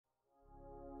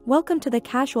Welcome to the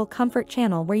Casual Comfort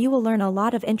channel, where you will learn a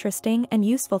lot of interesting and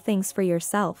useful things for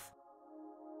yourself.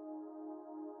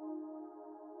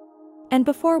 And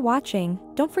before watching,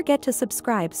 don't forget to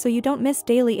subscribe so you don't miss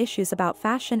daily issues about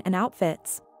fashion and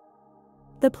outfits.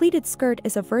 The pleated skirt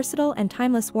is a versatile and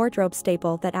timeless wardrobe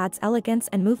staple that adds elegance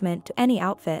and movement to any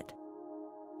outfit.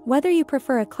 Whether you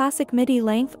prefer a classic midi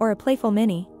length or a playful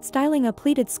mini, styling a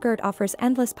pleated skirt offers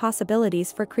endless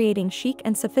possibilities for creating chic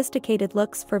and sophisticated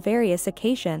looks for various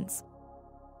occasions.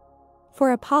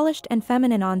 For a polished and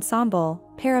feminine ensemble,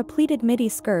 pair a pleated midi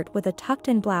skirt with a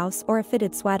tucked-in blouse or a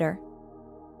fitted sweater.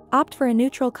 Opt for a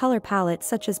neutral color palette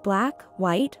such as black,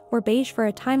 white, or beige for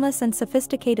a timeless and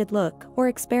sophisticated look, or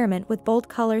experiment with bold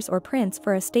colors or prints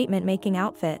for a statement-making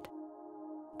outfit.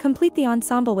 Complete the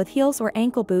ensemble with heels or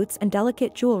ankle boots and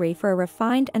delicate jewelry for a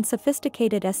refined and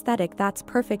sophisticated aesthetic that's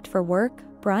perfect for work,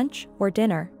 brunch, or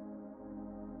dinner.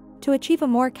 To achieve a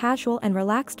more casual and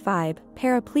relaxed vibe,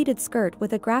 pair a pleated skirt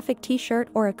with a graphic t-shirt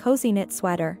or a cozy knit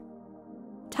sweater.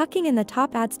 Tucking in the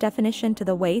top adds definition to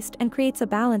the waist and creates a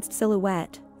balanced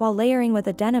silhouette, while layering with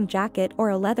a denim jacket or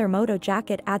a leather moto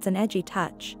jacket adds an edgy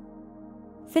touch.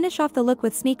 Finish off the look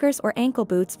with sneakers or ankle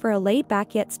boots for a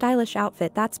laid-back yet stylish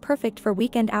outfit that's perfect for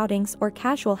weekend outings or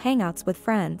casual hangouts with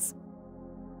friends.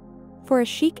 For a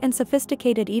chic and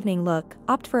sophisticated evening look,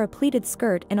 opt for a pleated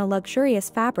skirt in a luxurious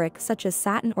fabric such as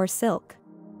satin or silk.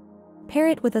 Pair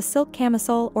it with a silk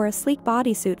camisole or a sleek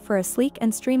bodysuit for a sleek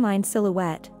and streamlined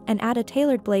silhouette, and add a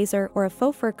tailored blazer or a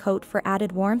faux fur coat for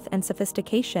added warmth and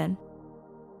sophistication.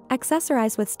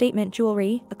 Accessorize with statement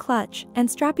jewelry, a clutch, and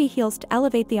strappy heels to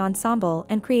elevate the ensemble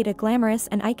and create a glamorous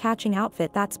and eye-catching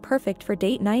outfit that's perfect for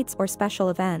date nights or special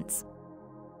events.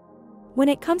 When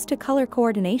it comes to color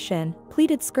coordination,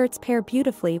 pleated skirts pair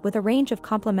beautifully with a range of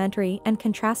complementary and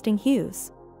contrasting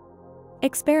hues.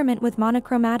 Experiment with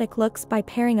monochromatic looks by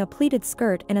pairing a pleated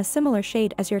skirt in a similar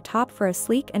shade as your top for a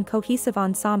sleek and cohesive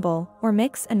ensemble, or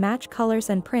mix and match colors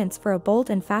and prints for a bold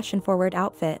and fashion-forward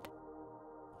outfit.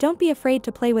 Don't be afraid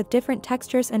to play with different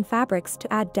textures and fabrics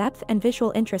to add depth and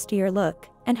visual interest to your look,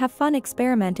 and have fun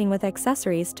experimenting with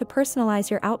accessories to personalize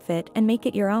your outfit and make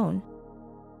it your own.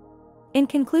 In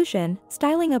conclusion,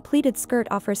 styling a pleated skirt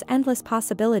offers endless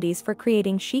possibilities for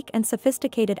creating chic and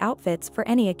sophisticated outfits for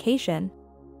any occasion.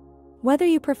 Whether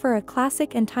you prefer a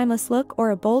classic and timeless look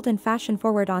or a bold and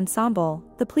fashion-forward ensemble,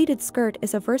 the pleated skirt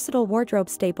is a versatile wardrobe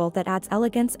staple that adds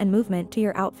elegance and movement to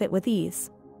your outfit with ease.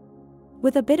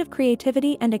 With a bit of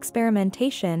creativity and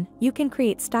experimentation, you can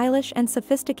create stylish and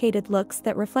sophisticated looks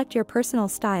that reflect your personal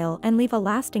style and leave a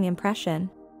lasting impression.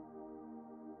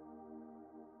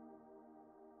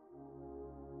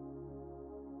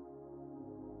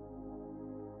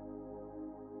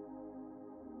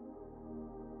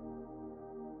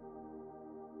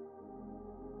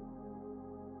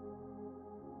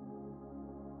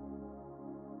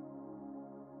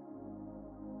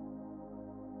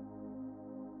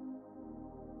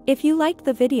 If you liked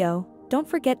the video, don't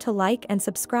forget to like and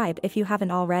subscribe if you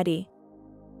haven't already.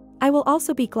 I will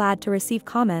also be glad to receive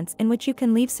comments in which you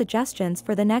can leave suggestions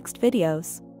for the next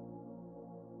videos.